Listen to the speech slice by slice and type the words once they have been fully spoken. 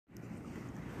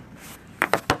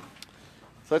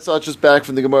Let's start just back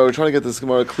from the Gemara. We're trying to get this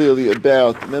Gemara clearly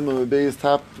about Memam Bay's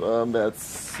top, about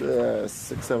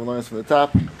 6-7 lines from the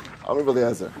top. Amr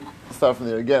Eliezer. Let's start from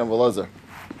there again. Eliezer.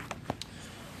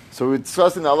 So we're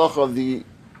discussing the halacha of the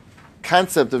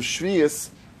concept of shviyas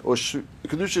or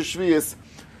kedusha shviyas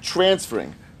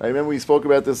transferring. I remember we spoke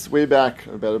about this way back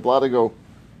about a blot ago.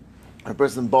 A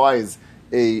person buys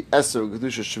a eser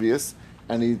kedusha shviyas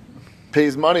and he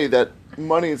pays money. That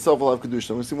money itself will have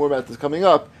kedusha. We'll see more about this coming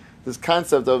up. This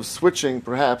concept of switching,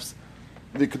 perhaps,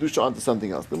 the kedusha onto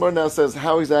something else. The Gemara now says,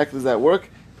 how exactly does that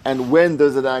work, and when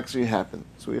does it actually happen?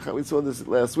 So we saw this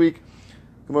last week.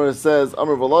 The Gemara says,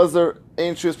 Amr Eliezer,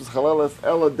 Ein shviyas b'chaleles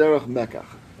ela derech mekach.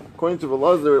 According to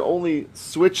Eliezer, it only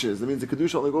switches. That means the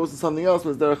kedusha only goes to something else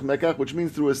when it's derech mekach, which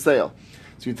means through a sale.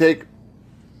 So you take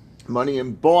money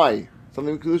and buy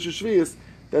something with kedusha shviyas,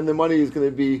 then the money is going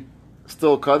to be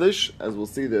still kaddish, as we'll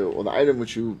see, the item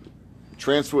which you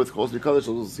transfer with calls to kaddish,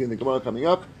 we'll see in the Gemara coming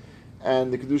up,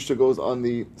 and the kedusha goes on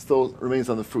still remains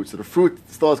on the fruit. So the fruit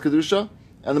still has kedusha,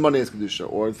 and the money has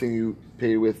kedusha, or the thing you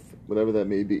pay with, whatever that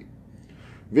may be.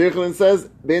 Virchonin says,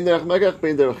 bein derech mekach,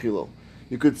 bein derech chilo.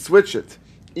 You could switch it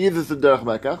either to derech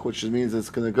mekach, which means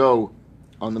it's going to go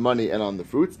on the money and on the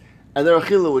fruits, and derech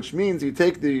chilo, which means you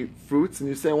take the fruits and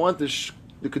you say, I want the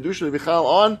kedusha to be chal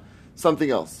on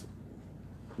something else,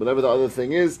 whatever the other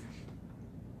thing is,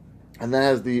 and that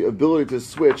has the ability to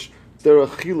switch derech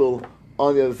chilul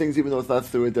on the other things, even though it's not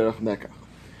through a derech mekach.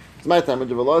 It's my time.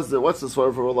 What's the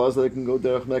story for Elazar that can go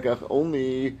derech mekach?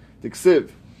 Only the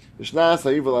ksiv, the shnas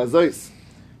hayivel azois,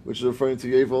 which is referring to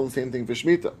Yevel, and same thing for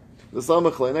Shemitah. The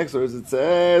Samach next verse it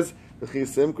says,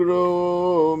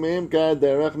 "V'chisimkru mimka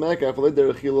derech mekach v'le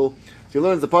derech chilul." So you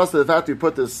learn the pasuk. The fact we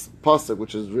put this pasuk,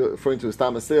 which is referring to a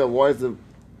stam aseh, why is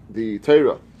the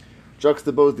Torah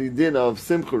juxtapose the din of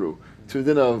simchuru to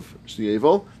the din of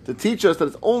Yevel, to teach us that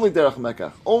it's only derech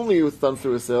mekach, only if it's done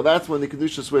through a sale. That's when the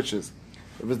kedusha switches.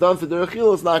 If it's done for derech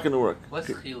chilul, it's not going to work. What's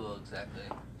chilul exactly?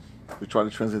 We tried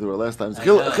to translate the word last time.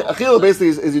 Chilul basically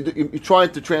is you try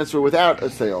to transfer without a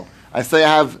sale. I say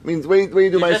I have means where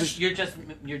you do ma'aser.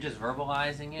 You're just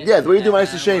verbalizing it. Yeah, the way you do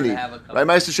ma'aser sheni, right?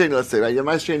 Ma'aser sheni, let's say, right? You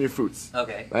ma'aser sheni your fruits,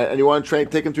 okay, right? And you want to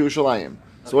take them to Yerushalayim.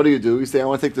 So what do? You say I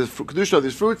want to take the kedusha of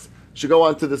these fruits. Should go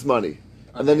on to this money.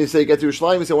 And then you say, get to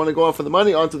Yerushalayim, you say, I want to go on for the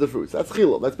money, onto the fruits. That's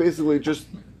chilul. That's basically just,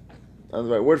 I don't know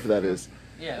the right word for that is.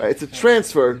 Yeah. Right? It's a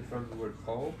transfer. From the word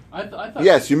chol? I thought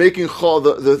Yes, you're making chol,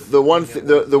 the one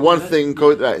thing,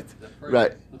 right.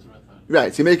 Right. That's what I thought.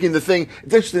 Right, so you're making the thing,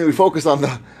 it's interesting that we focus on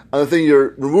the thing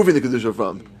you're removing the kedusha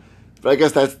from. But I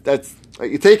guess that's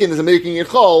you're taking this and making it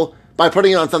chol by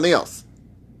putting it on something else.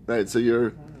 Right, so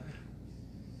you're,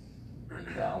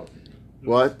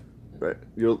 what? Right,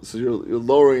 you're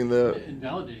lowering the...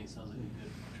 Invalidating sounds like a good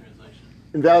translation.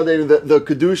 Invalidating the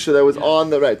kedusha that was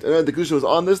on the right. And the kedusha was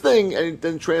on this thing, and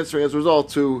then transferring as a result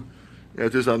to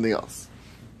something else.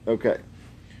 Okay.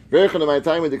 Verechon my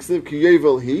time with the ksiv ki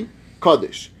yevel hi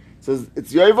kaddish. It says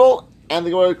it's yevel, and the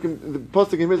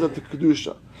pasuk can mean the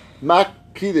kedusha.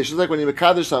 Mak kiddush. It's like when you make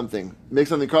kaddish something, make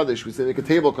something kaddish. We say make a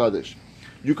table kaddish.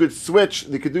 You could switch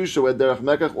the kedusha with derech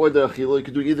mekach or derech chilul. You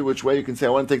could do either which way. You can say I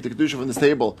want to take the kedusha from this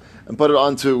table and put it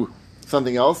onto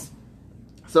something else.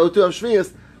 So to have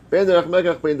shviyas, bein derech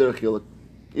mekach, bein derech chilul,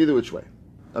 either which way.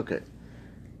 Okay.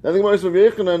 Now the Gemara says, what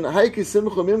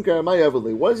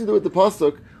does he do with the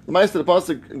pasuk? The ma'aser the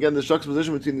pasuk, again, the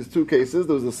juxtaposition between these two cases.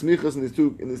 There was a smichas in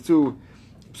these two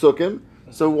psukim.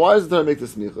 So why does the Torah make the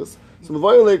smichas? So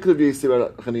mavayolei could be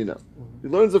Yisrael Chanina. He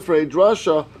learns a phrase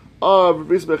drasha of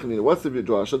Yisrael Chanina. What's the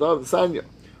drasha? The Sanya.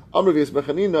 Amr Yisrael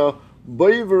Chanina.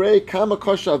 Boiverei kama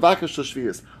kosha avakash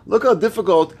shviyas. Look how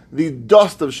difficult the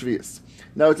dust of shviyas.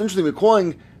 Now it's interesting. We're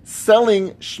calling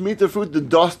selling shmita fruit the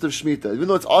dust of shmita, even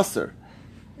though it's aser.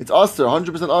 It's aser,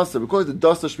 100% aser. We're calling it the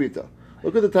dust of shmita.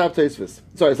 Look at the top Taisvis.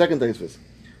 Sorry, second Taisvis.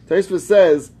 Taisvis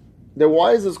says that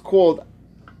why is this called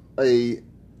a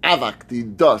avak, the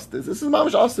dust? This is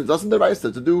mamash aser. It doesn't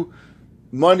deraisa to do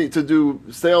money, to do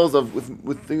sales of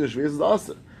with things of shviyas is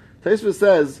aser. Taisvis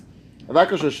says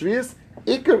avakash shviyas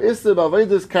ikar iser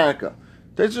b'avodas karka.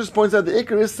 Taisvis points out the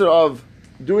ikar iser of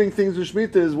doing things with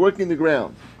shmita is working the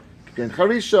ground. Again,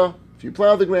 charisha, if you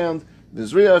plow the ground,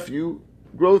 vizriya, if you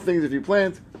grow things, if you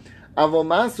plant. Now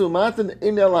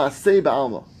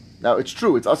it's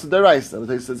true, it's asa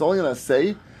deraisa. It's only an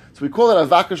asay, so we call it a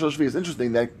vakash shvi. It's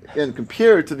interesting that, again,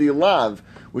 compared to the lav,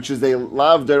 which is a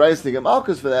lav deraisa, you get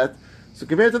malchus for that. So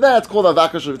compared to that, it's called a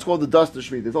vakash. It's called the dust of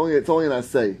shvi. It's only an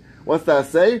asay. What's the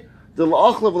asay? The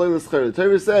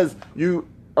Torah says you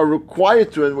are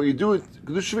required to, and when you do it,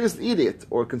 Kedusha Shvius, eat it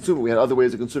or consume it. We had other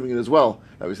ways of consuming it as well.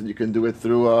 We said you can do it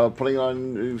through putting it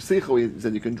on Sicha. We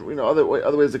said you can, other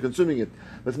ways of consuming it.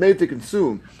 But it's made to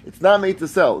consume. It's not made to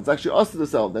sell. It's actually us to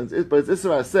sell. But it's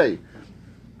Isra Asay.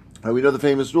 We know the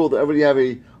famous rule that everybody have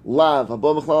a lav,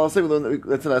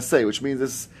 that's an Asay, which means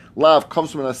this lav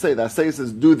comes from an Asay. The Asay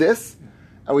says, do this,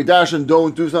 and we dash and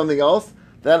don't do something else.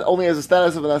 That only has the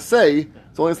status of an Asay.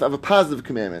 It's only has to have a positive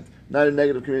commandment, not a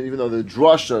negative commandment, even though the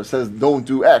drasha says don't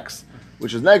do X,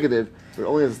 which is negative, but it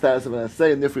only has the status of an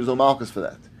Asay, and therefore there's no malchus for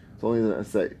that. It's only an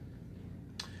Asay.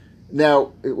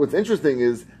 Now, what's interesting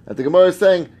is that the Gemara is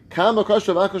saying, look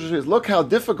how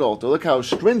difficult, or look how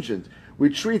stringent we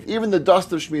treat even the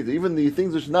dust of Shemitah, even the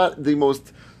things which are not the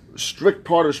most strict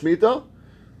part of Shemitah,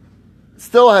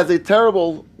 still has a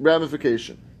terrible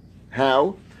ramification.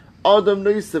 How? Adam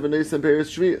noisev and noisev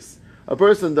peris shvius. A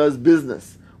person does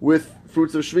business with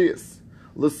fruits of shvius.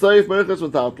 L'sayif merchas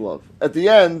without love. At the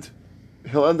end,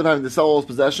 he'll end up having to sell all his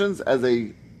possessions as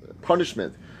a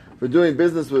punishment for doing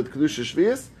business with kedusha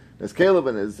shvius, his caleb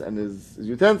and his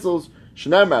utensils.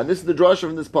 Shnamar. This is the drasha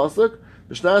from this pasuk.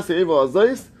 V'shnas yevel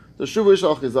azayis. The shuvu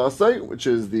yishal chizasay, which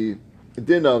is the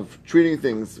din of treating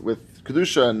things with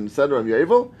kedusha and etc. and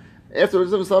yevel.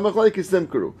 Afterwards,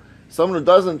 someone who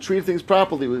doesn't treat things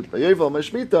properly with yevel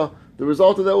meshmita, the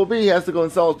result of that will be he has to go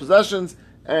and sell his possessions,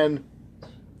 and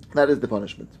that is the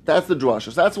punishment. That's the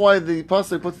drasha. So that's why the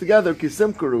pasuk puts together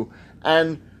kisimkuru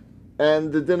and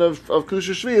the din of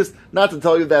kedusha shvius, not to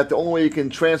tell you that the only way you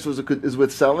can transfer is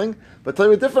with selling, but tell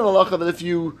you a different halacha that if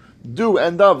you do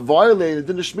end up violating the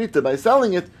din of shmita by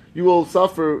selling it, you will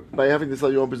suffer by having to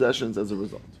sell your own possessions as a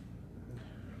result.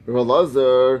 Rav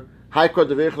Elazar, high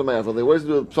court of Eichel. They always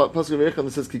do a pasuk of Eichel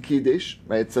that says kikidish,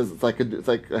 right? It says it's like a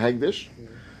hagdish.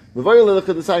 The violin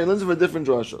the sign learns from a different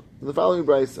drasha. The following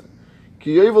brayso: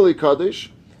 Ki yeveli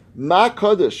kaddish, ma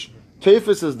kaddish,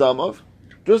 tefes is damav.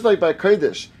 Just like by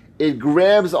kaddish, it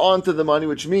grabs onto the money,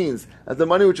 which means that the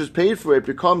money which is paid for it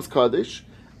becomes kaddish.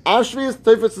 Ashvius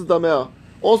tefes is damel.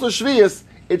 Also shvius,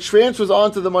 it transfers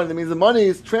onto the money. That means the money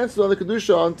is transferred on the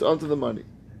kedusha onto the money.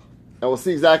 And we'll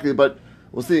see exactly, but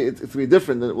we'll see it's going to be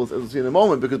different than we'll see in a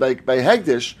moment, because by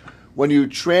Hegdish, when you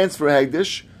transfer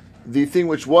Hegdish, the thing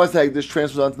which was Hegdish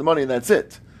transfers onto the money, and that's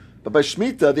it. But by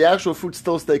Shemitah, the actual fruits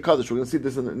still stay Kaddish. We're going to see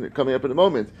this coming up in a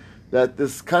moment, that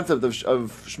this concept of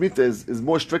Shemitah is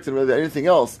more strict than really anything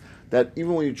else, that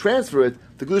even when you transfer it,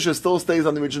 the Kedusha still stays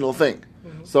on the original thing.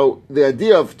 Mm-hmm. So the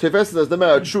idea of Tefes as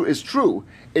the is true.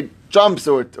 It jumps,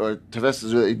 or Tefes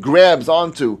it grabs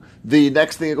onto the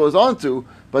next thing it goes onto,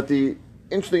 but the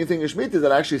interesting thing in Shemitah is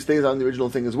that it actually stays on the original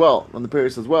thing as well, on the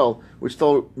Paris as well, which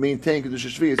still maintain Kedusha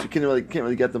Shvius. So you can't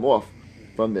really get them off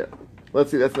from there.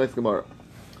 Let's see, that's the next Gemara.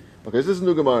 Okay, so this is a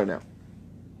new Gemara now.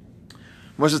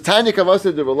 Moshe Tanya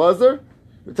Kavaseh de Relazar,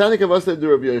 Tanya Kavaseh de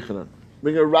Rabbi Yochanan.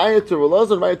 Bring a riot to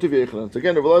Relazar and riot to Rabbi Yochanan. So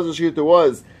again, the Relazar Shita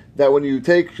was that when you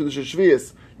take Kedusha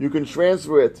Shvius, you can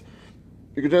transfer it.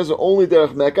 You can transfer only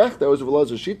Derech Mekach. That was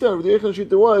Relazar Shita. And Rabbi Yochanan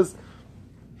Shita was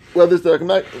whether it's Derech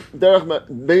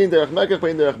Mekach,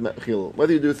 Chilul.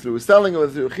 Whether you do it through selling or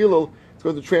through Chilul, it's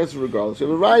going to transfer regardless. You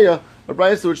have a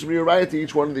Raya, which should be a Raya to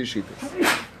each one of these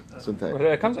Shitas. But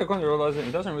it comes according to Relazar,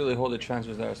 it doesn't really hold the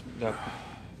transfers that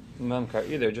Memkar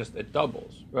either, just it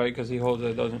doubles, right? Because he holds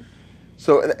it doesn't.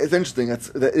 So it's interesting.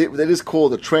 That is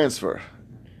called a transfer.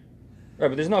 Right,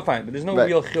 but there's no right.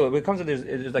 real chilul. When it comes to there's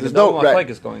like there's a double right.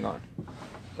 machlekes going on.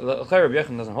 Rabbi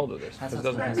Yochanan doesn't hold with this. According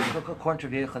to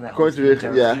Rabbi Yochanan, that according to Rabbi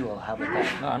Yochanan, yeah. How about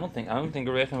that? No, I don't think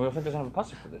Rabbi Yochanan doesn't have a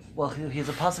pasuk for this. Well, he's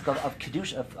a pasuk of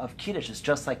kiddush of kiddush. It's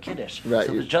just like kiddush. Right.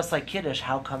 So if it's just like kiddush,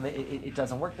 how come it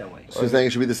doesn't work that way? So you're saying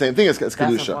it should be the same thing as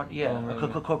kedusha. Yeah,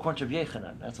 according to Rabbi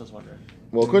Yochanan, that's what I was wondering.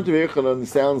 Well, according to Rabbi Yochanan, it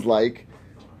sounds like.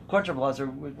 According to Elazar,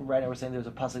 right now we're saying there's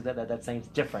a pasuk that's saying it's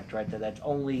different, right? That's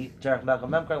only Derech Mekach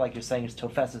Memkar, like you're saying, it's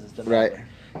Tofeses is the right.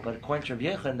 But according to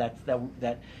Rabbi Yochanan,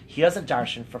 that he doesn't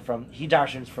darshan he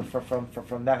darshans from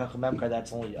Mekach Memkar.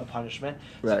 That's only a punishment.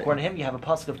 So right. according to him, you have a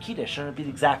pasuk of kiddush. Shouldn't it be the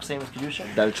exact same as kedusha?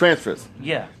 That it transfers.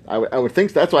 Yeah, I would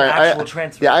think so. That's why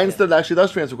transfer. Yeah, I understood it actually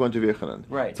does transfer according to Rabbi Yochanan.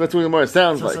 Right. So that's what it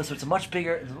sounds like. So it's a much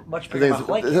bigger. That's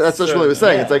what Shmuel was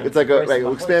saying. Yeah. It's like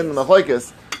we'll expand the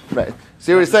machlokes. Right.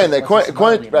 See what he's saying? That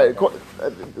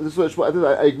this is what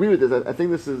I agree with this. I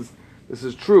think this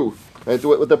is true. Right? So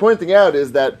what they're pointing out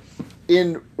is that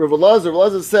in Rav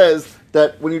Elazar says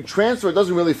that when you transfer, it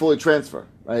doesn't really fully transfer.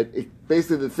 Right? It,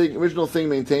 basically, the original thing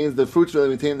maintains the fruits really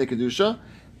maintain the kedusha,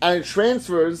 and it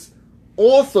transfers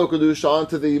also kedusha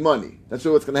onto the money. That's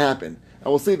really what's going to happen. And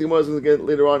we'll see the Gemara is going to get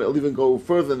later on. It'll even go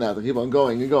further than that. It'll keep on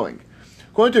going and going.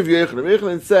 According to Rabbi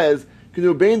Yochanan, it says, "Can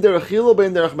do bein derech chilul,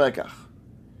 bein derech mekach."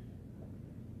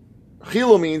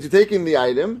 Chilul means you're taking the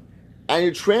item and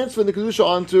you're transferring the kedusha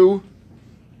onto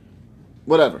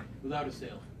whatever Without a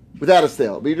sale. without a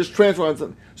sale. But you just transfer on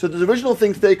something. So does the original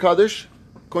thing stay kaddish?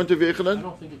 According to I Yechanan?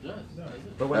 don't think it does. Does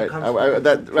it? But when Right. it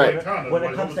comes Right. when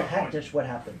it comes to hektish, what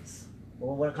happens?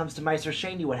 Well, when it comes to Meiser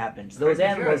Sheni, what happens? Those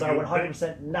animals are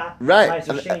 100% not Right.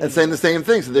 Meiser Sheni. And saying the same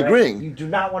thing. So they're Right? agreeing. You do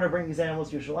not want to bring these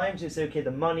animals to Yerushalayim, so you say, okay, the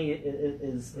money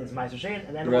is Meiser Sheni,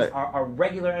 and animals Right. are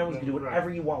regular animals. You can do whatever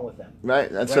you want with them. Right.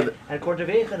 And Right? so And according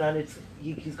to Vechanan,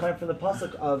 he's coming from the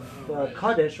pasuk of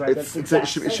Kaddish, right? That's the it exact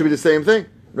should same. be the same thing.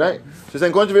 Right. So saying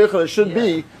according to Yechanan, it should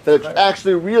be that it Right.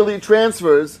 actually really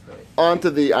transfers Right. onto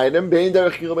the item. Bein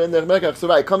derech chilul, bein derech mekach. So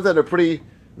right, it comes out a pretty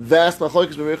vast machlokes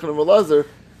between Yechanan and Elazar.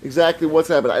 Exactly what's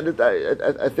happened.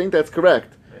 I think that's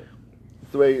correct. Right.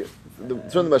 It's the way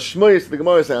certainly Mashmoyis, the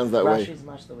Gemara sounds that way. Rashi's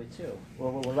much the way too.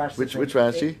 Well, when Rashi Which says-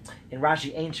 Rashi? In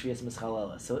Rashi, Ein Shvius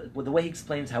Mischalala. So with the way he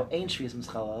explains how Ein Shvius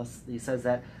Mischalala, he says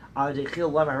that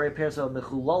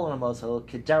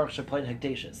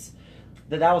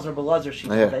that was Rabbi Lazar she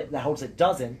Yeah. that holds it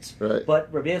doesn't. Right. But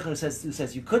Rabbi Yechon who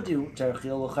says you could do Derech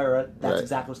Chil L'Chara, that's Right.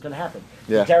 exactly what's going to happen.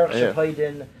 Yeah. Derech Yeah.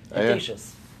 Shapaydin Yeah.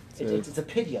 Hekdashis. It's a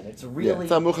pidyon. It's a Yeah, really. it's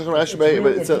not Muchach and Rashi, it's but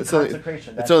really it's a only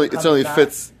consecration. it's That only comes only back-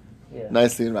 fits Yeah.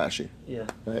 nicely in Rashi. Yeah.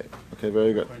 Right. Okay.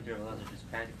 Very good. According to Elazar, just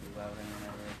practically, why would anyone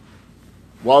ever?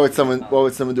 Why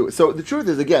would someone do it? So the truth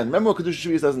is, again, remember what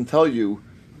Kedusha Shvius doesn't tell you.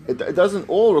 It doesn't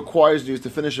all requires you to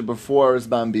finish it before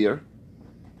Zman Bir,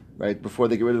 right? Before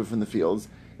they get rid of it from the fields.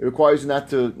 It requires you not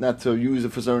to use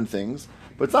it for certain things.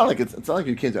 But it's not like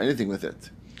you can't do anything with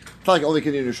it. It's not like you only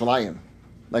can do Yerushalayim.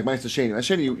 Like Ma'aser Sheni.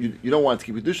 Ma'aser Sheni, you don't want to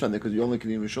keep Kedusha on there because you only can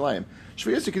eat Yerushalayim.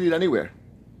 Shvius you can eat anywhere.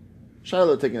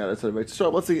 Shiloh taking out outside of Eretz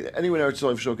Yisrael. Let's say anywhere in Eretz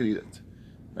Yisrael, sure could eat it,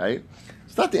 right?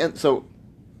 It's not the end. So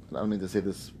I don't mean to say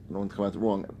this. I don't want to come out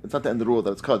wrong. It's not the end of the rule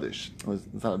that it's kaddish.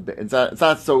 It's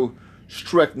not so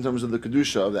strict in terms of the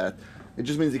kedusha of that. It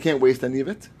just means you can't waste any of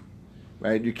it,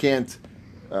 right? You can't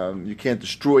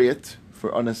destroy it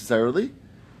for unnecessarily,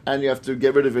 and you have to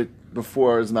get rid of it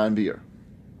before Zman Bir.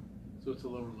 So it's a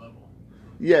lower level.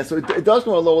 Yeah, so it does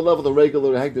come at a lower level than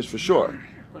regular hekdesh for sure.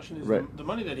 The question is, Right. the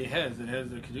money that he has, that has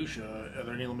the kedusha, are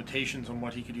there any limitations on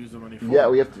what he could use the money for?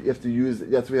 Yeah, you have to use.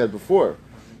 That's what we had before.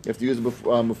 You have to use it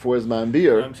before Zman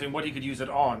Bir. I'm saying what he could use it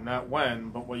on, not when,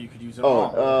 but what you could use it Oh,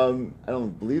 on. I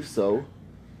don't believe so.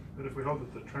 But if we hope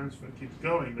that the transfer keeps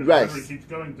going, then Right. whatever it keeps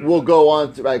going to, We'll go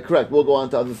on to right, correct. We'll go on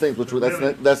to other things, which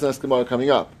Really? that's next Gemara coming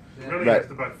up. really Right. has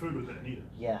to buy food with it and eat it.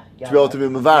 Yeah. To be able to be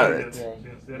mavar it. Yeah. Yes,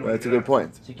 the other Right, way that's a to good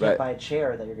point. So you can't Right, buy a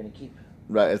chair that you're going to keep.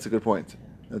 right. That's a good point.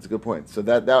 That's a good point. So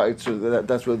that's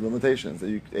where the limitations.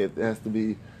 That it has to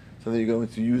be something you're going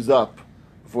to use up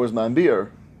before Zman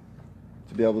Bir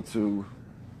to be able to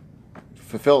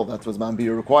fulfill. That's what Zman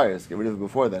Bir requires. Get rid of it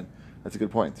before then. That's a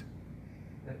good point.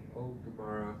 That old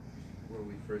Gemara where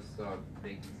we first saw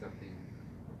making something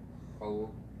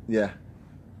whole, Yeah.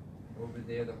 over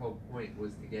there the whole point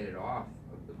was to get it off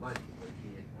of the money. Like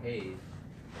he had paid,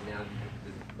 and now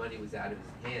the money was out of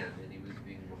his hand, and he was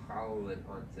being machal it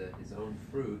onto his own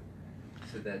fruit,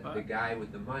 so that the guy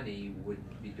with the money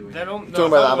wouldn't be doing That it. don't- You talking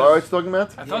about I thought it Amaret's talking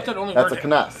about? I thought that only That's worked. a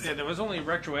knas. Yeah, that was only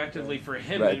retroactively for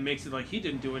him. Right. It makes it like he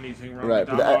didn't do anything wrong. Right, Right,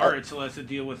 but but I- still has to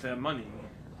deal with that money.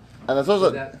 And that's So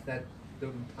also that the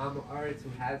Aretz who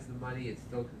has the money is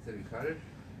still considered kaddish.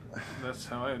 That's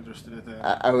how I understood it.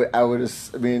 Then. I would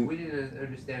just. I mean, We didn't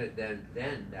understand it then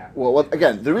that way. well,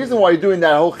 again, the reason why you're doing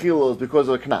that whole chilul is because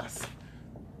of the knas.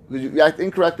 Because you act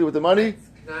incorrectly with the money. It's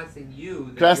knassing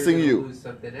you. Knassing You're you. gonna lose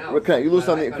something else. Correct, you lose But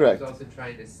something- I thought correct. He was also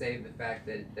trying to save the fact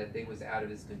that that thing was out of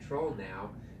his control now,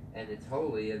 and it's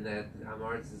holy, and that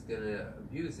Amaretz is going to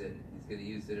abuse it. He's going to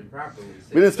use it improperly.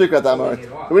 So We didn't speak about that pulling Amaretz.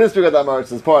 it off. We didn't speak about that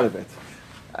Amaretz as part of it.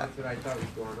 That's what I thought was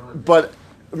going on. But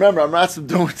remember, Amratzim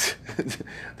don't.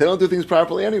 They don't do things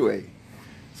properly anyway.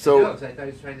 So no, so I thought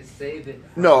he was trying to save it.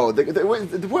 no, the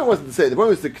point wasn't to say. The point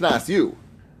was to knas you.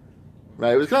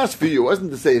 Right? It was knas for you. It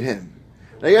wasn't to save him.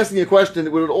 Now you're asking a question.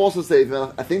 Would it also save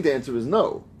him? I think the answer is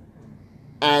no.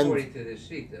 And according to this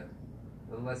shita,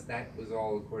 unless that was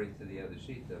all according to the other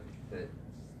shita, that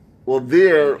well, you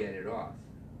there get it off.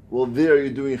 you're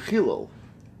doing chilul.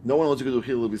 No one wants you to do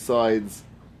chilul besides.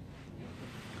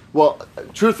 Well,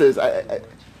 truth is, truth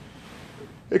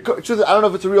is, I don't know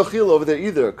if it's a real chilul over there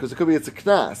either, because it could be it's a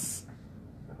knas.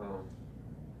 Oh,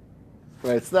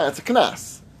 Right? It's not. It's a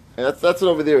knas. And that's what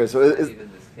over there is. So not it's,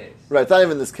 even this case. right, it's not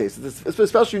even this case. It's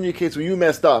especially in your case when you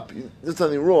messed up, you did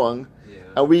something wrong, Yeah.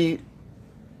 and we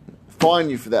fine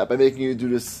you for that by making you do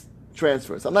this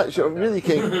transfer. So I'm not sure. Really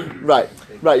can't. Right.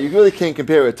 You really can't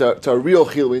compare it to a real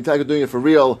chil when you're doing it for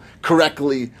real,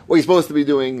 correctly, what you're supposed to be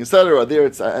doing, etc. There, I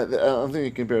don't think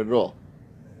you can compare it at all.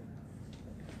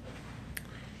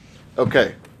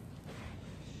 Okay.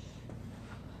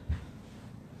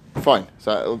 Fine.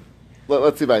 So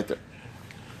let's see right there.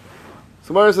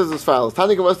 So Gemara says as follows: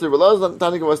 Tani Kavas to Rebbe Elazar,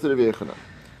 Tani Kavas to Rebbe Yechanan.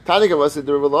 Tani Kavas to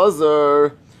Rebbe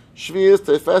Elazar, Shvius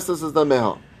Teifeses is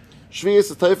Dameha.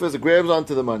 Shvius is Teifes, it grabs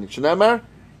onto the money. Shneimar,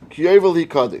 Kiyevel hi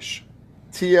Kaddish,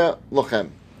 Tia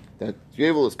Lochem. That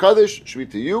Kiyevel is Kaddish, Shvi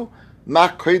to you,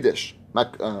 Mak Kodesh.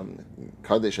 Mak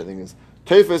Kaddish, I think is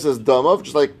Teifes is Damav,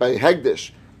 just like by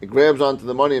Hegdish, it grabs onto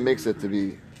the money and makes it to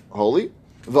be holy.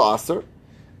 V'aser.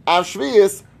 Av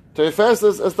Shvius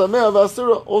Teifeses is Dameha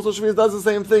v'asura. Also Shvius does the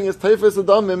same thing as Teifes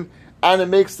Adamim, and it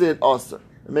makes it aser.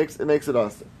 It makes it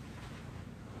aser.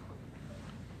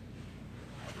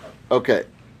 Okay.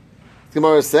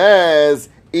 Gemara says,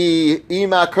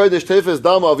 "Ima kodesh teifes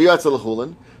dama of yatzel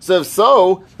chulin." So if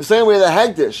so, the same way the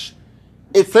hegdish,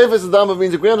 it's teifes dama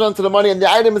means it grabs onto the money, and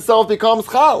the item itself becomes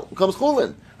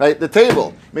chulin. Right, the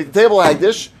table. You make the table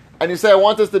hegdish, and you say, "I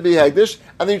want this to be hegdish,"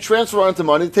 and then you transfer onto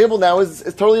money. The table now is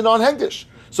totally non-hegdish.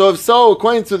 So if so,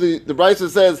 according to the Brisa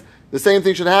says the same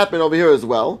thing should happen over here as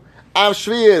well. Av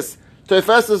shvius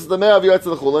teifes the mea of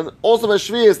yatzel chulin. Also, by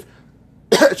shvius,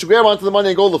 it should grab onto the money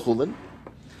and go lechulin.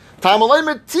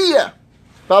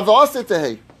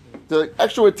 The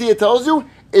extra word tia tells you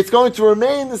it's going to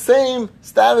remain the same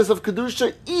status of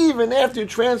kedusha even after you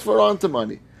transfer it onto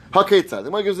money. Haketzad. The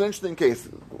Gemara gives an interesting case,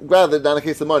 rather than a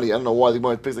case of money. I don't know why the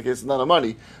Gemara picks a case of not of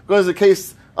money, because it's a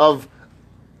case of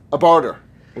a barter.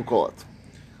 We'll call it.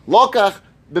 Lokach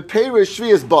beperish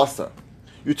shvius basar.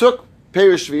 You took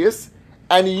perish shvius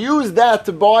and you used that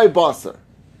to buy basar.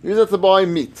 Use that to buy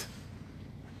meat.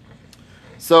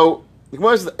 So the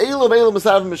Gemara says, "Eilu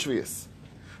misavim b'shvius."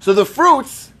 So the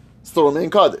fruits still remain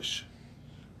kaddish.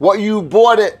 What you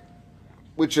bought it,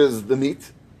 which is the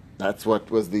meat, that's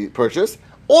what was the purchase,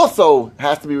 also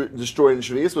has to be destroyed in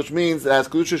shvius, which means it has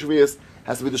kedusha shvius,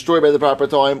 has to be destroyed by the proper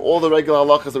time. All the regular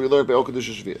halachas that we learned by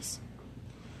kedusha shvius.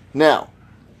 Now,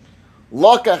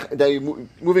 lokach.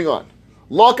 Moving on.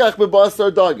 Lokach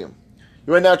b'basar dagim.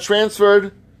 You are now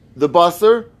transferred the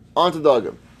basar onto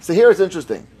dagim. So here it's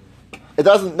interesting. It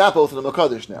doesn't, not both of them are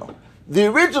kaddish now. The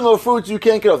original fruits you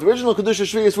can't get off. The original kedusha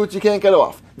shvius fruits you can't get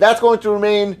off. That's going to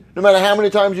remain, no matter how many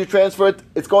times you transfer it,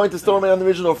 it's going to still remain on the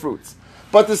original fruits.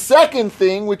 But the second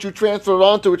thing which you transfer it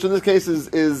onto, which in this case is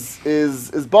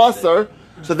basar,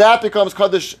 so that becomes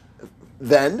kaddish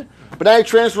then. But now you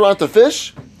transfer onto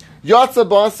fish. Yatsa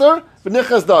basar,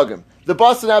 v'nichas dagim. The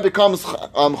basar now becomes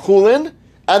chulin,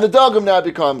 and the dagim now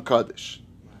become kaddish.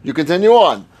 You continue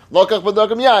on. Lokach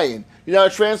b'dagim yayin. You now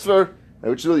transfer,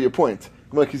 which is really your point.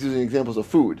 Gemara keeps using examples of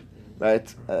food,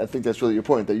 right? I think that's really your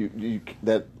point, that you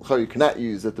cannot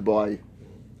use it to buy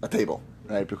a table,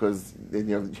 right? Because then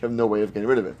you have no way of getting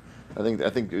rid of it. I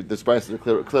think this price is a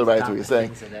clear right to what you're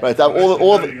saying, right? All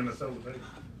You're the, going to sell the table.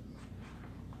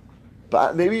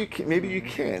 but maybe you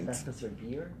can't. That's considered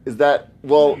beer? Is that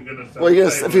You're gonna sell the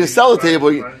if table, you sell the right,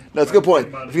 table, right. that's a good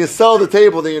point. If you sell the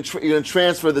table, then you're going to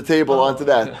transfer the table onto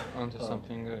that. Onto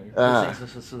something good.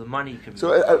 So the money could be...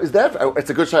 So is that? It's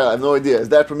a good child. I have no idea. Is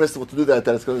that permissible to do that?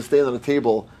 That it's going to stay on the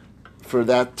table for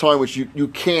that time, which you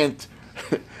can't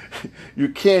you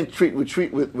can't treat with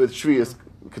shvius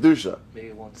kedusha. Maybe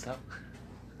it won't sell.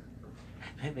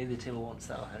 Maybe the table won't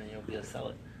sell, and then you'll be able to sell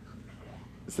it.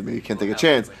 So maybe you can't take a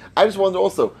chance. I just wonder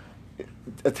also,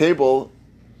 a table.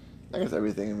 I guess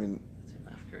everything. I mean,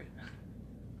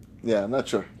 yeah, I'm not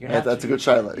sure. That's a good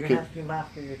child. You have to be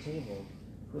after your table.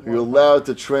 You're allowed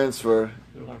to transfer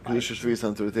kedusha shvius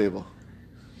onto a table.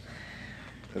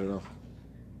 I don't know.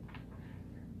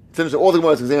 It's interesting. All the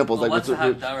Gemara's examples. Well, like what's the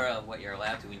hagdara of what you're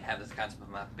allowed to? We have this concept of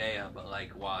matbeya, but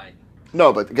like why?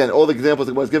 No, but again, all the examples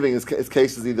the Gemara's giving is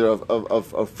cases either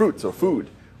of fruits or food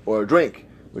or drink,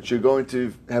 which you're going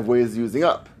to have ways of using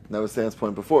up. And that was Sam's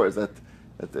point before, is that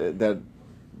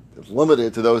it's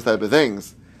limited to those type of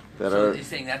things that So are you're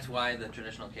saying that's why the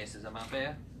traditional case is a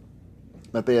matbeya?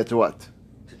 not bad to what?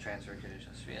 To transfer kedusha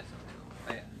shvius into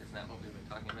matbeya. Isn't that what we've been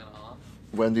talking about all along?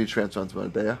 When do you transfer onto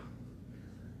Matbeya?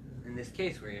 In this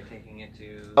case where you're taking it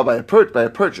to... Oh, by a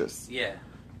purchase. Yeah.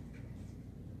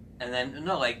 And then,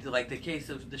 no, like the case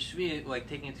of the shvius, like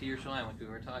taking it to Yerushalayim, like we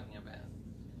were talking about.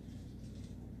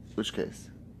 Which case?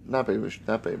 Not by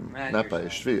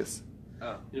shvius.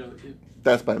 Oh. You know,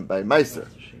 That's by meiser.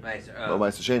 Meiser. Or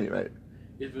meiser sheni, right?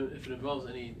 if it involves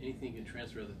anything you can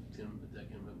transfer that can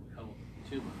become a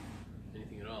tumor,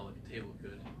 anything at all, like a table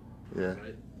could. Yeah.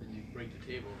 Right? And you break the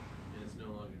table, and it's no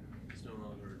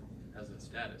longer has that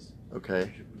status. Okay.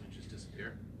 It would just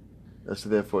disappear. So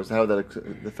therefore, how would that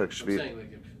affect I'm shvius? saying,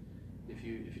 like, if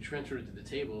you transfer it to the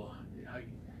table, how you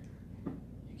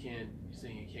can't. You're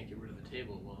saying you can't get rid of the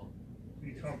table. Well,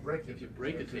 You can't break it. If you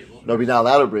break a table, No, we're not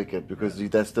allowed to break it because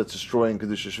that's destroying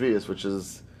Kedusha Shvius, which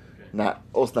is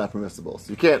also not permissible.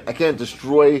 So I can't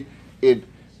destroy it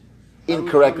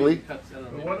incorrectly. I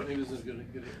don't know. Maybe this is good.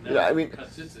 Yeah, I mean, cut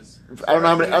tzitzis. I don't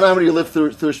know how many you live through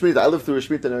a Shemitah. I lived through a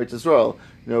Shemitah in Eretz Yisrael.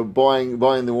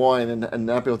 Buying the wine and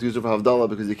not being able to use it for Havdalah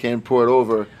because you can't pour it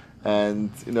over,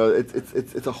 and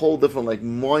it's a whole different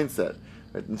mindset.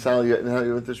 Right? And Sal, you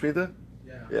went to Shemitah?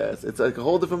 Yeah. Yes, it's like a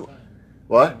whole different.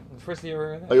 What? The first year we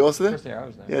were there. Are you also there? First year I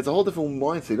was there. Yeah, it's a whole different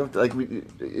mindset. You don't have to,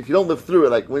 if you don't live through it,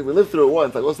 like when we lived through it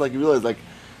once, also you realize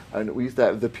we used to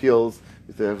have the peels. We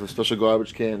used to have a special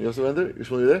garbage can. You also went there? You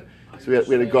were there? So we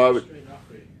had a garbage.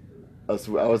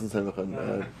 So I wasn't saying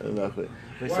Nachri.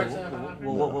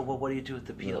 What do you do with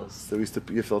the peels? So we used to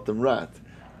you felt them rot,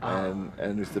 and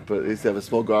we used to have a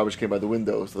small garbage can by the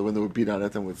window, so the window would beat on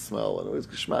it and would smell, and it was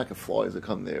geschmack of flies would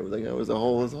come there. It was a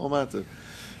whole matter,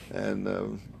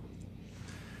 and.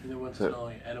 And then once it's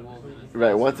all edible, then it's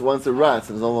Right. Once it rots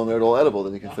and it's no longer at all edible,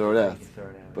 then you can throw it out.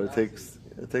 But it takes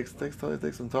time. It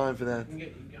takes some time for that.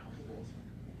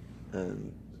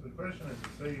 And So the question is,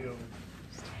 say your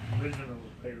original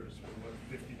papers were worth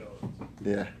 $50.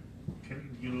 yeah,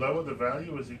 Can you lower the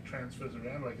value as it transfers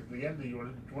around? Like at the end, you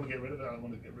want to get rid of it. I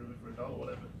want to get rid of it for $1,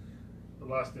 whatever. The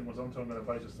last thing was, I'm going to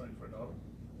buy just something for $1. Or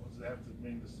does it have to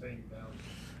mean the same value?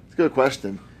 it's a good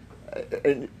question.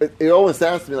 And it always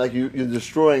sounds to me like you're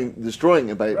destroying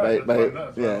it by Right,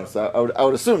 that's yeah. right. So I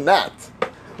would assume not,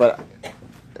 but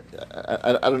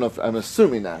I don't know if I'm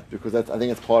assuming that because I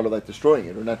think it's part of destroying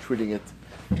it or not treating it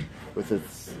with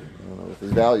its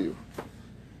value.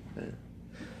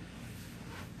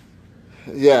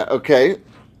 Yeah. Okay.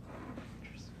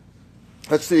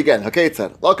 Let's see again. Okay, it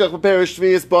said Lokach b'perish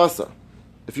shvius basa.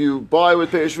 If you buy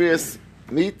with perish shvius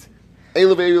meat. Both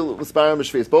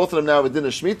of them now within a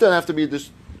Shemitah and have to be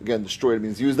destroyed. It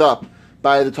means used up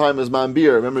by the time of Zman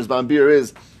Bir. Remember, Zman Bir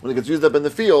is when it gets used up in the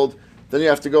field, then you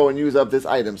have to go and use up this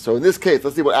item. So in this case,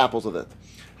 let's see what apples with it.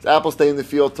 So apples stay in the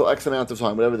field till X amount of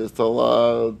time, whatever it is, till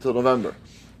November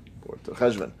or till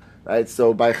Cheshvan, right?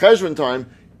 So by Cheshvan time,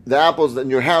 the apples in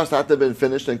your house have to have been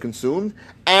finished and consumed,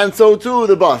 and so too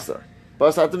the basar.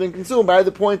 Basar have to have been consumed by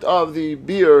the point of the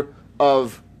beer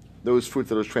of those fruits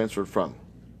that was transferred from.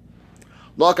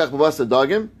 Lokach b'basa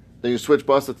dagim, then you switch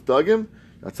basa to dagim.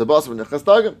 That's a basa v'nechas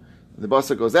dagim. The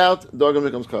basa goes out, dagim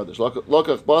becomes kaddish. Lokach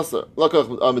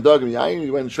dagim yayin,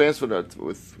 you went and transferred it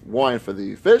with wine for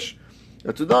the fish.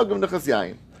 That's a dagim nechas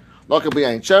yayin. Lokach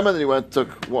b'yayin shemen, then you went and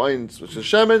took wine, which is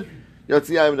shemen. Yatz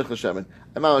yayin nechas shemen.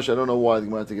 I don't know why they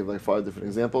wanted to give 5 different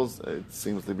examples. It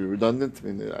seems to be redundant. I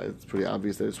mean, it's pretty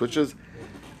obvious that it switches.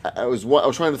 I was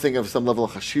trying to think of some level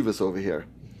of chashivas over here.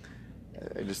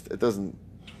 It doesn't.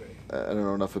 I don't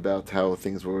know enough about how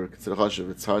things were considered chashiv.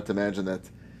 It's hard to imagine that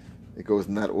it goes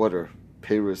in that order.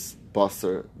 Peris,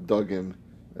 basar, dagim.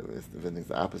 If anything's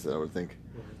the opposite, I would think.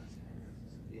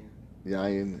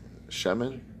 Yayin,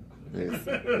 shemen.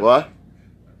 What?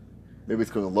 Maybe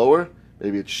it's going lower.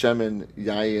 Maybe it's shemen,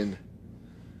 yayin,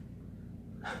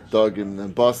 dagim,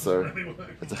 and basar.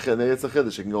 It's a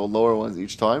chiddush. You can go lower ones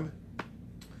each time.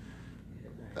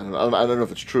 I don't know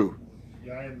if it's true.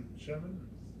 Yain Shemin?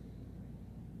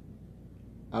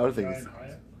 I would think it's. Yain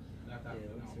Hayat?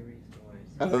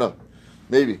 I don't know.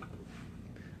 Maybe.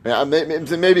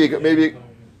 Maybe it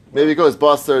goes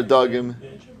basar, dagim.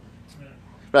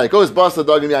 Right, it goes basar,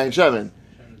 dagim, yayin, shemen.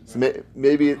 So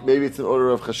maybe it's an order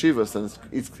of chashivas, and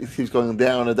it keeps going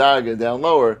down a darga, down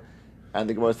lower, and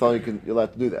the Gemara is telling you you're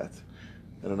allowed to do that.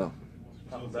 I don't know.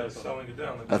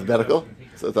 Alphabetical?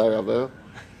 So it's alphabetical?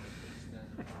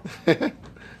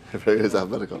 It is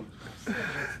alphabetical.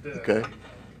 Okay.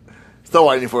 Still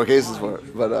waiting for cases for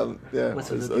it, but yeah.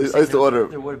 I used to order.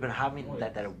 There would have been having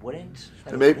that it wouldn't.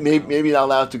 Maybe not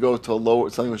allowed to go to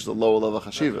something which is a lower level of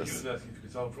chashivas.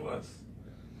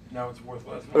 Now it's worth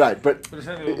less. Right, but it's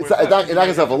not going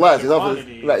to sell for less.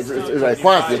 It's right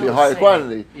quantity, it'll be a higher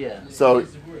quantity. Yeah. So,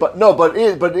 but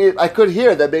I could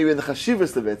hear that maybe in the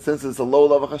chashivas of it, since it's a low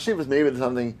level chashivas, maybe there's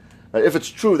something. Right, if it's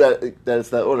true that it's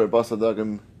that order, basa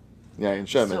dagim, yayin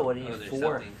shemen. So what do you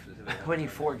four? What do you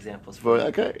 4 examples?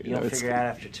 Okay, you don't figure it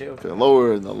out after 2.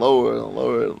 Lower and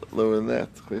lower than that.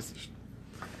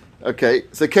 Okay,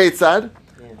 so Ketzad,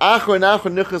 achron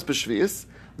nichnas b'shvius.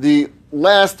 The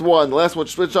last one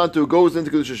switched on to goes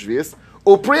into Kedusha Shvius.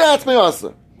 Upriyat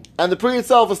me'asa. And the pri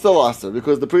itself is still asa,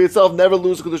 because the pri itself never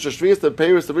loses Kedusha Shvius. The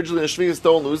payers originally in Shvius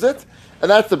don't lose it,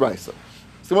 and that's the brisa.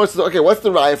 So Moshe says, okay, what's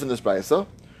the raya from this brisa?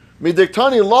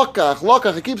 Midiktani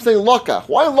lokach. He keeps saying lokach.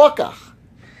 Why lokach?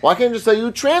 Why can't you just say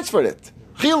you transferred it?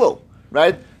 Chilul,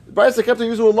 right? The brisa kept on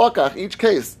using with lokach each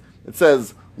case. It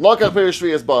says lokach payers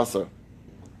Shvius basar,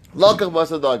 lokach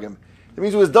basar dagim. It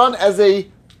means it was done as a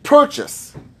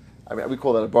purchase. I mean, we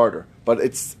call that a barter, but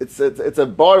it's a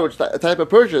barter, which a type of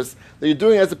purchase that you're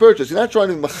doing as a purchase. You're not trying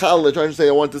to machal, trying to say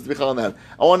I want this to be chal on that.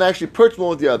 I want to actually purchase one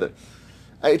with the other.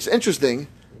 It's interesting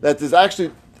that there's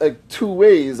actually like two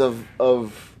ways of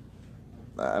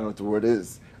I don't know what the word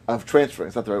is, of transferring.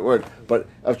 It's not the right word, but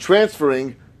of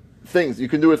transferring things. You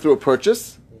can do it through a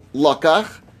purchase,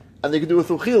 lakach, and you can do it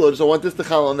through chilul. Just I want this to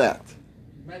chal on that.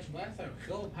 Imagine last time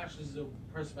chilul pashes the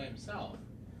person by himself.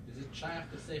 Is it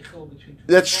shaykh to say chilul between two?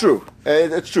 That's true.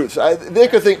 That's true. So they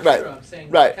could think right, I'm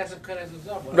saying right,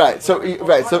 right.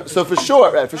 So for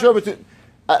sure, right, for sure. Between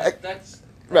that's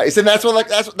right. So that's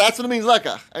what it means.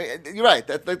 Lakach. I mean, you're right.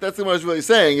 That's what I was really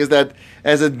saying is that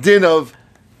as a din of.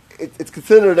 It's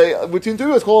considered between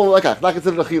two. It's called lakach, not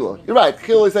considered a chilul. You're right.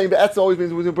 Chilul is saying that always means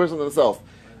between a person and himself.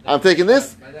 I'm taking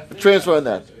this, transferring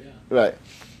that. Right.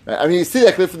 I mean, you see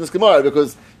that clear from this Gemara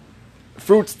because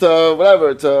fruits to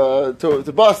whatever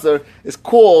to baser is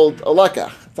called a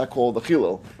lakach. It's not called a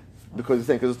chilul because it's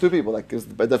saying because it's two people. Like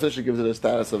by definition, gives it a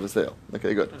status of a sale.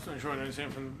 Okay, good. That's what I'm trying to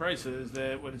understand from the Bryce is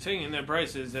that what it's saying in that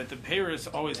Bryce is that the payers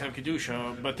always have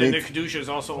kedusha, but then the kedusha is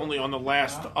also only on the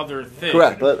last other thing.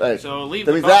 Correct. Right. So leave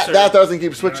that the means baser, that doesn't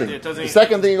keep switching. The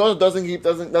second thing goes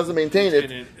doesn't maintain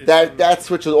it. That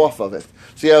switches off of it.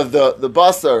 So you have the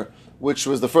baser, which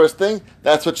was the first thing,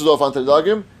 that switches off onto the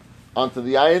dagim, onto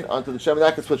the ayin, onto the shem.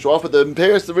 That can switch off, but the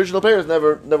payers, the original payers,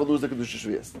 never lose the kedusha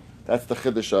shvius. That's the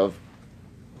chiddush of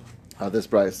this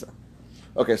brayso.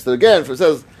 Okay, so again, it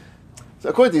says, so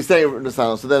according to he's saying in the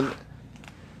sound, so then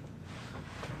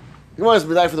you want to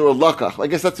be from the word lakach. I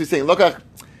guess that's what he's saying. Lakach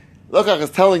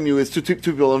is telling you it's two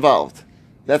people involved.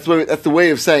 That's the way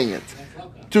of saying it.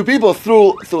 Two people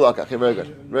through lakach. Okay, very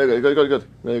good. Very good. Good.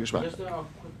 Very good. Just a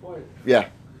quick point. Yeah.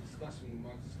 Discussion.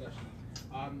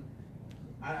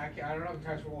 I don't know if it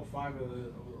touched all five of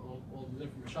all the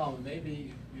different mashal, but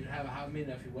maybe you'd have a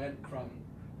hamina if you went from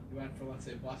let's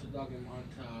say Basar Dagim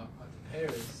onto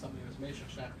Paris, something that's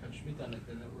Meshach Shach and Shemitah on it,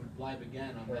 then it would blibe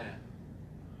again on that.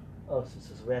 Oh,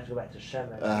 so we have to go back to Shem.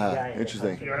 And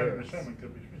interesting.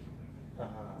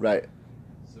 Right.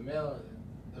 So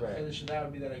the chiddush of that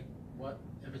would be that what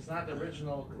if it's not the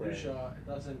original kedusha, it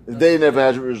doesn't. They never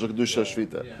had original kedusha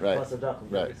shvita. Yeah. Right.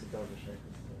 Right.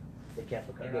 They can't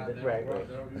look right.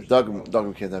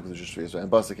 Dagim can't have kedusha shvita, right?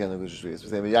 And Basar can't have kedusha shvita. So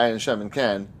they have Yayin and Shem and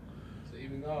can. So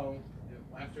even though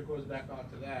after it goes back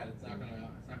onto that, it's not gonna.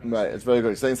 Right. It's very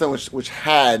good. Saying something which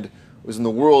was in the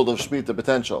world of shmita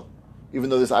potential, even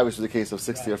though this obviously was the case of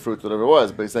 60 or fruits, whatever it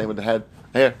was. But he's saying it had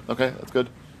here. Okay, that's good.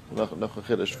 No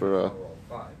chiddush for.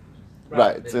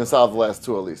 Right. It's going to solve the last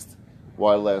two at least.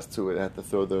 Why the last two? It had to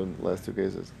throw the last two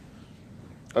cases.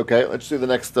 Okay, let's do the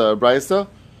next brayso.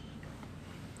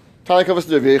 Tani kavas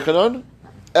to Rav Yechanan.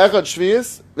 Echad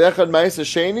shvius, ve'echad ma'aser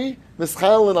sheni,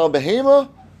 mischalin al behema,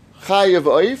 chayav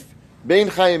oif, bein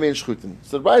chayim bein shchutin.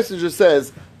 So the brayso just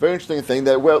says very interesting thing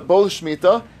that both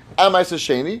shmita and ma'aser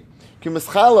sheni can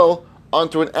mischalal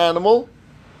onto an animal,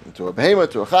 into a behema,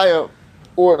 to a chaya,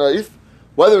 or an oif,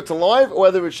 whether it's alive or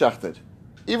whether it's shechted.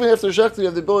 Even after shechted, you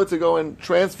have the ability to go and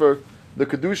transfer the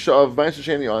kedusha of ma'aser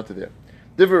sheni onto there.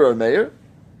 Divrei Meir,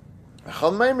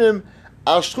 echad ma'imim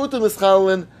al shchutin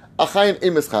mischalin.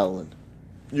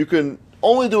 You can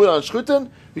only do it on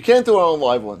shchutin. You can't do it on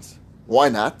live ones. Why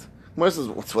not? The Gemara says,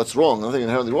 what's wrong? Nothing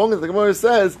inherently wrong. The Gemara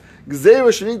says, because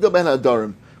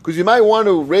you might want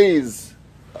to raise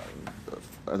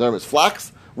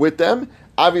flax with them.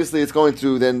 Obviously, it's going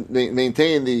to then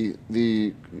maintain the.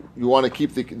 You want to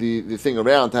keep the thing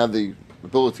around to have the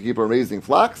ability to keep on raising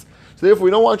flax. So therefore,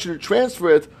 we don't want you to transfer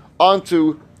it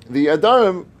onto the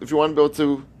adarim if you want to be able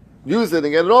to use it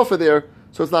and get it off of there.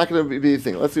 So it's not going to be a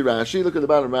thing. Let's see Rashi. Look at the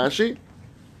bottom of Rashi.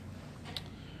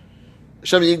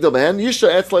 Shem yigdal behen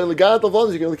yisha etzlei legadat of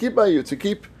you're going to keep by you to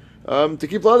keep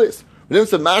ladies. When it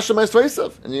said masha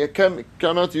ma'asreisav, and you come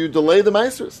out you delay the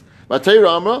ma'asers. Matei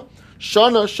Ramra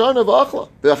shana v'achla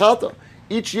v'achalta.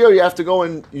 Each year you have to go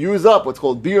and use up what's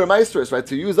called beer ma'asers, right?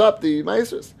 To use up the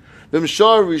ma'asers.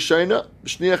 V'mshar rishayna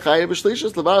b'shniya chayev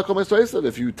b'shlishas levar kol ma'asreisav.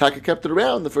 If you kept it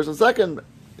around the first and second, you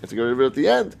have to get rid of it at the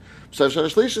end. Well,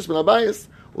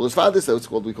 this father said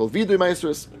we call vidui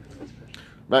maestros.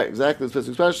 Right, exactly.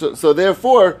 So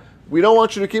therefore, we don't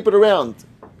want you to keep it around.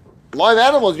 Live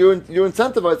animals, you're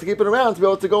incentivized to keep it around to be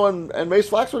able to go and raise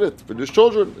flax with it, produce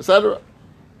children, etc.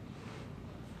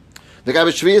 The guy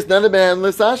with shvius none of man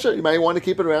l'sasha. You might want to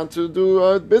keep it around to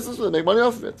do business with it, make money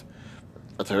off of it.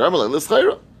 Only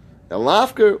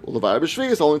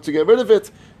to get rid of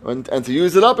it and to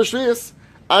use it up as shvius.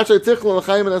 And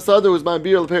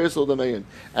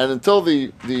until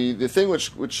the thing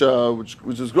which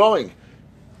was growing,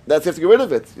 that's you have to get rid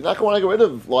of it. You're not going to want to get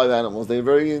rid of live animals. They're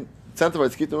very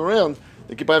incentivized to keep them around.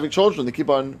 They keep on having children. They keep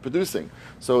on producing.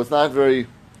 So it's not very.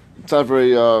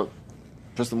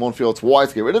 Person won't feel it's wise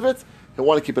to get rid of it. He'll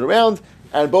want to keep it around.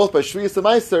 And both by Shvius and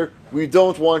Meiser, we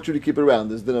don't want you to keep it around.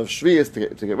 There's been of Shvius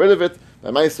to get rid of it.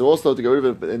 By Meiser also to get rid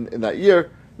of it in that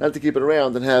year, not to keep it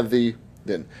around and have the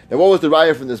din. Now, what was the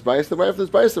raya from this price? The raya from this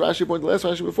price, the Rashi pointed last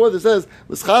Rashi before this says,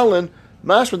 "L'schalen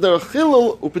mashma derech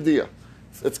chilul u'pediyah."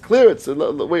 It's clear. It's a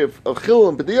way of chilul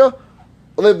and pediyah.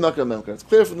 It's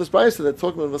clear from this price that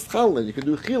talking about l'schalen, you can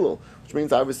do chilul, which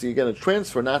means obviously again a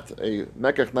transfer, not a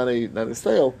mekach, not a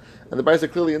sale. And the price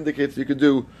clearly indicates you could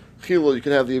do chilul. You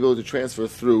can have the ability to transfer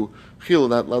through chilul,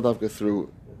 not ladavka through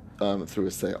a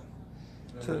sale.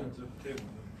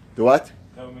 The what?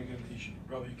 Probably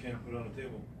you can't put on a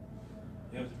table.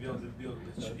 You have to be able to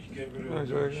get rid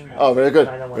of it. Oh, very good,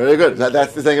 very good.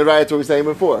 That's the saying of right. What we were saying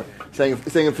before. Saying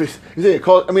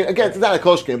I mean, again, it's not a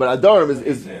koshkin, but a darim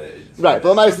is right.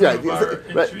 But nice, right,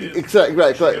 exactly,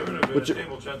 right.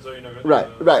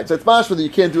 Right. So it's mashma that you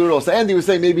can't do it all. So Andy was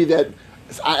saying maybe that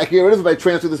I can get rid of it by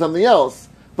transferring to something else.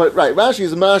 But right, Rashi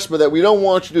is a mashma that we don't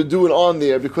want you to do it on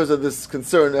there because of this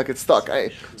concern that gets stuck.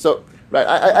 I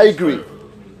agree.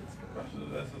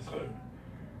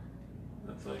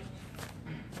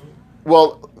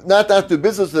 Well, not do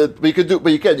business that but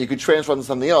you could transfer to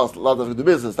something else. A lot of do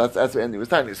business. That's what Andy was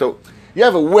telling me. So you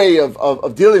have a way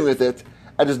of dealing with it.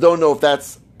 I just don't know if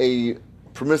that's a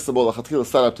permissible chatchila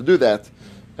setup to do that,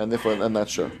 and therefore I'm not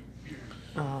sure.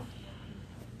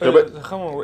 But